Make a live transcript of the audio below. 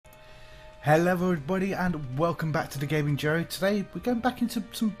Hello everybody and welcome back to the Gaming Joe. Today we're going back into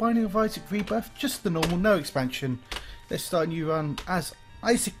some Binding of Isaac Rebirth, just the normal, no expansion. Let's start a new run as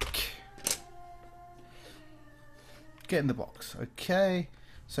Isaac. Get in the box. Okay,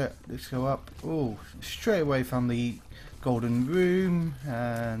 so let's go up. Oh, straight away from the golden room,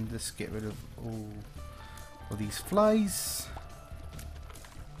 and let's get rid of all of these flies.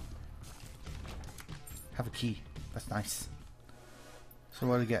 Have a key, that's nice. So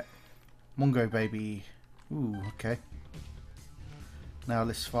what do I get? Mungo baby. Ooh, okay. Now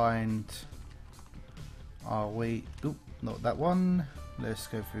let's find our way. Oop, not that one. Let's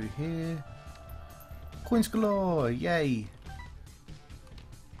go through here. Coins galore! Yay!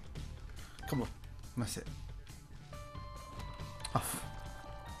 Come on, that's it. Off.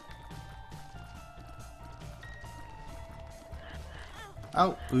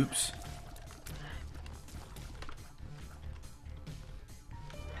 Oh, oops.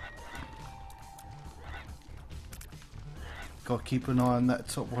 Gotta keep an eye on that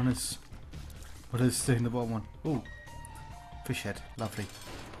top one as well as doing the bottom one. Ooh, fish head, lovely.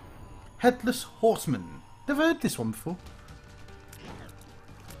 Headless Horseman. Never heard this one before.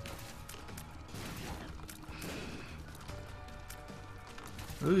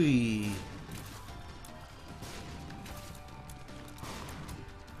 Ooh.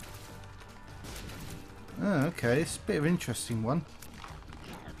 Oh, okay, it's a bit of an interesting one.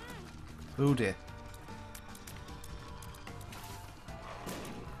 Oh dear.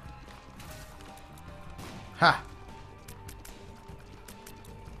 Ha!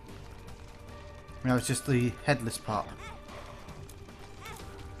 Now it's just the headless part.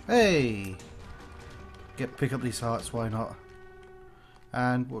 Hey! Pick up these hearts, why not?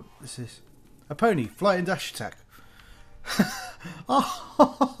 And what is this? A pony, flight and dash attack.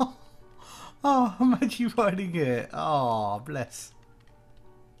 Oh, oh, imagine you riding it. Oh, bless.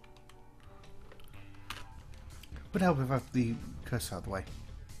 Would help if I have the cursor out of the way.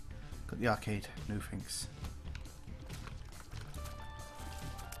 Got the arcade, no thanks.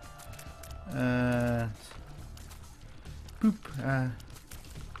 Boop.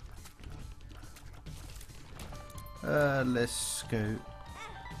 Let's go.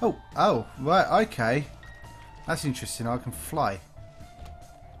 Oh, right, okay. That's interesting. I can fly.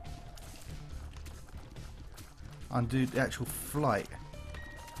 Undo the actual flight.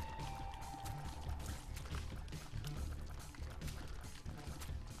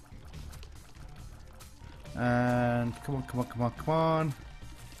 And come on, come on, come on, come on.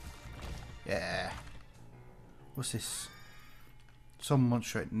 Yeah. What's this? Some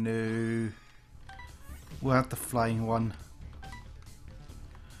monster. No. We'll have the flying one.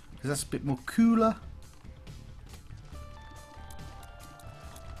 Because that's a bit more cooler.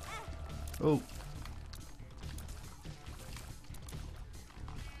 Oh.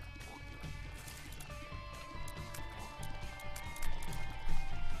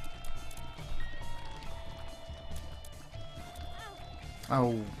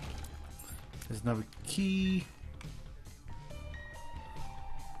 Oh. There's another key.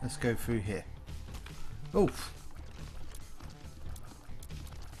 Let's go through here. Oh.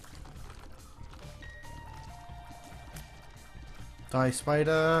 Die,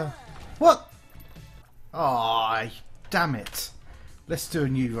 spider. What? Oh, damn it. Let's do a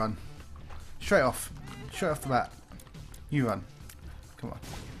new run. Straight off the bat. New run. Come on.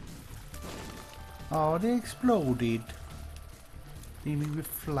 Oh, they exploded. Leave me with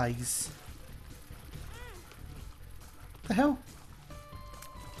flies. The hell?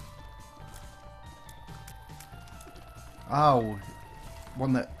 Oh,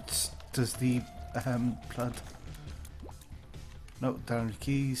 one that does the blood. No, down the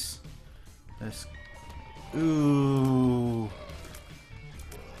keys. Let's. Ooh.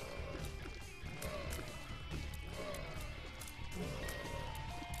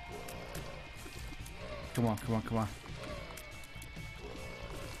 Come on, come on, come on.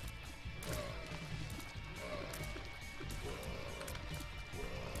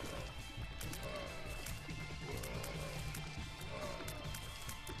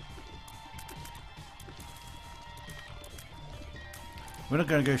 We're not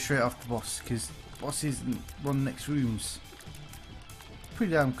going to go straight after the boss because the boss isn't one of the next rooms.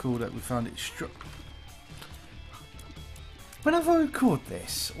 Pretty damn cool that we found it Whenever I record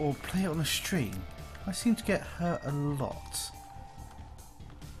this or play it on a stream, I seem to get hurt a lot.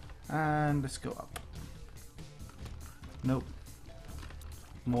 And let's go up. Nope.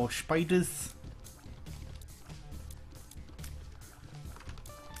 More spiders.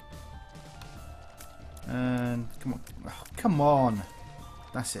 And come on. Oh, come on.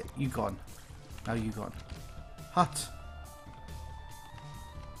 That's it. You gone. Now you gone. Hut.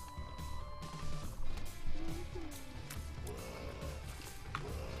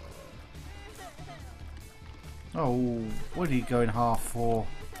 Oh, what are you going half for?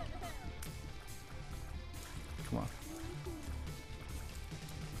 Come on.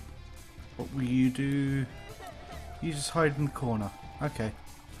 What will you do? You just hide in the corner. Okay.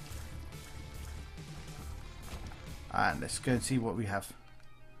 And let's go and see what we have.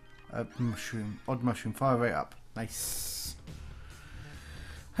 A mushroom. Odd mushroom. Fire rate up. Nice.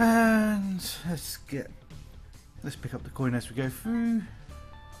 And let's pick up the coin as we go through.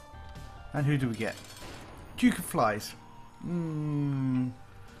 And who do we get? Duke of Flies.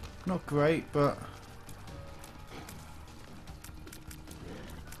 Not great, but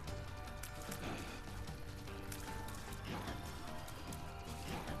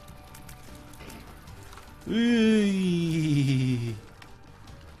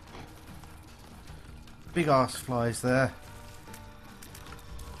big ass flies there.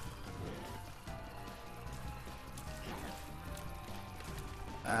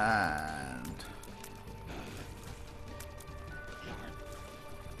 And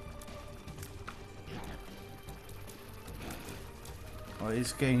oh,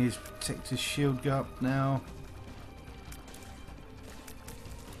 he's getting his protective shield go up now.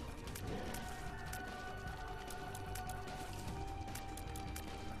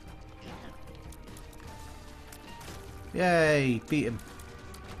 Yay, beat him.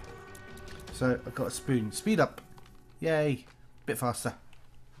 So I've got a spoon. Speed up. Yay, bit faster.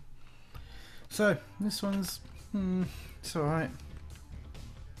 So this one's it's alright.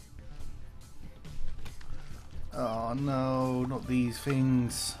 Oh no, not these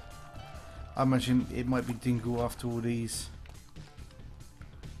things. I imagine it might be Dingle after all these.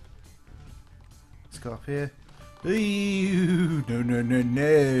 Let's go up here. Ew, no, no, no,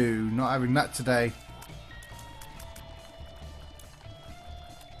 no. Not having that today.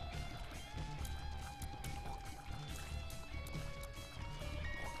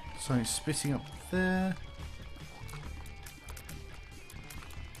 So spitting up there.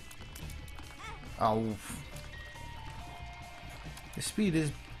 Oh. The speed is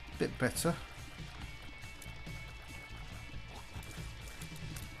a bit better.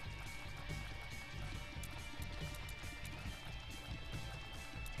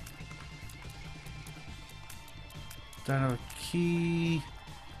 Don't have a key.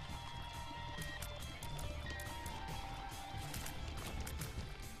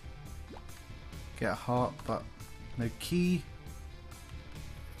 Get a heart, but no key.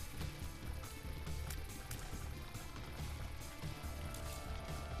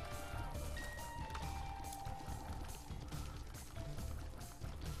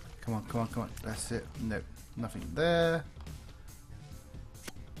 Come on, come on, come on. That's it. Nope, nothing there.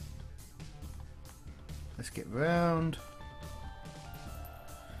 Let's get round.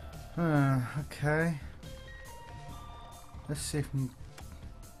 Okay. Let's see if we can.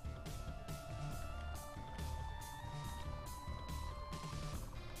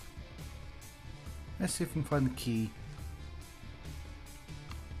 Let's see if we can find the key.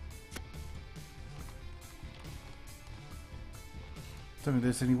 Don't think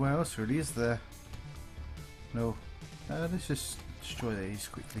there's anywhere else really, is there? No. Let's just destroy these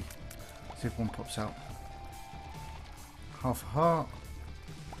quickly. See if one pops out. Half a heart.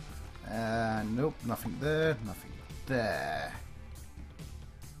 Nope, nothing there, nothing there.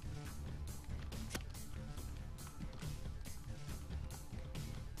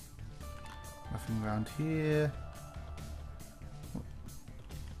 Nothing around here.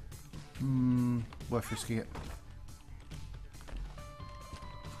 Worth risking it.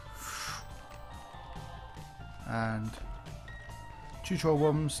 And two troll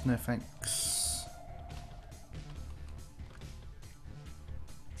bombs, no thanks.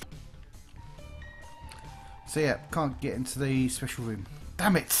 So yeah, can't get into the special room.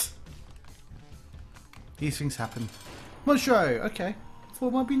 Damn it! These things happen. Monstro, okay. Thought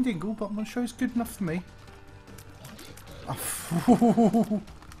it might be Dingle, but Monstro's good enough for me. Oh,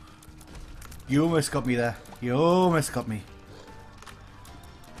 you almost got me there. You almost got me.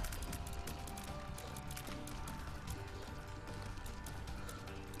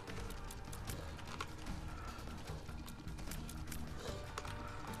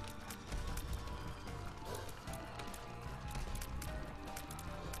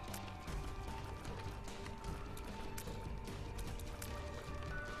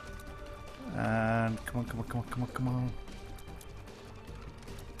 And come on, come on, come on, come on, come on.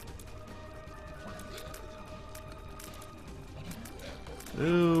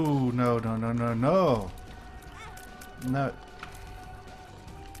 Ooh, no, no, no, no, no. No.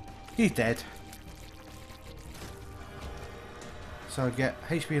 He's dead. So I get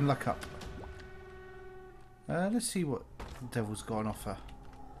HP and luck up. Let's see what the devil's got on offer.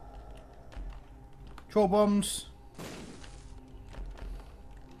 Troll bombs.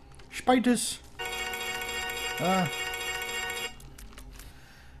 Spiders!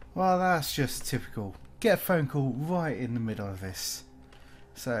 Well, that's just typical. Get a phone call right in the middle of this.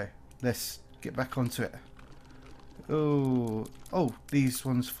 So, let's get back onto it. Oh, these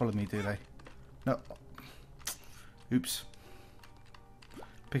ones follow me, do they? No. Oops.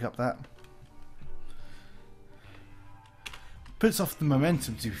 Pick up that. Puts off the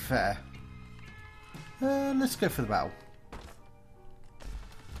momentum, to be fair. Let's go for the battle.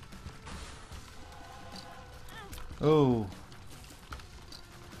 Oh.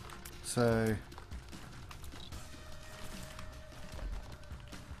 So.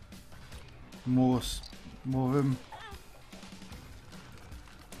 More of them.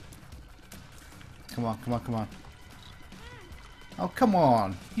 Come on, come on, come on. Oh, come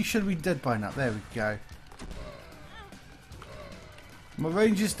on. You should be dead by now. There we go. My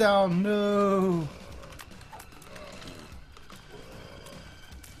range is down. No.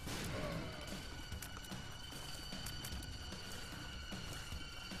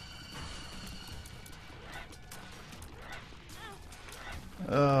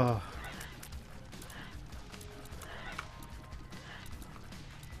 Oh.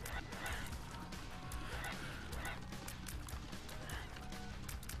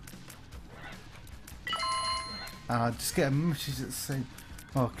 Just get a message that saying,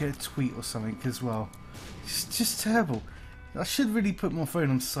 oh, get a tweet or something as well. It's just terrible. I should really put my phone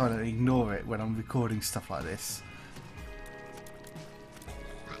on silent and ignore it when I'm recording stuff like this.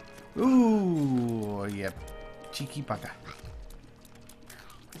 Ooh, yeah, cheeky bugger.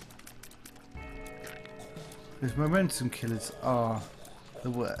 Those momentum killers are the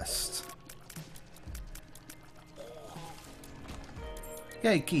worst.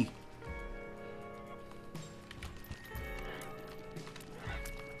 Yay, key.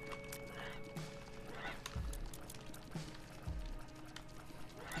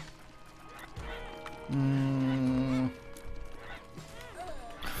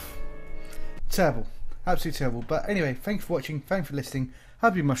 Terrible. Absolutely terrible. But anyway, thanks for watching. Thanks for listening.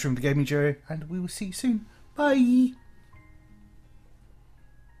 I've been Mushroom the Gaming Joe, and we will see you soon. Bye!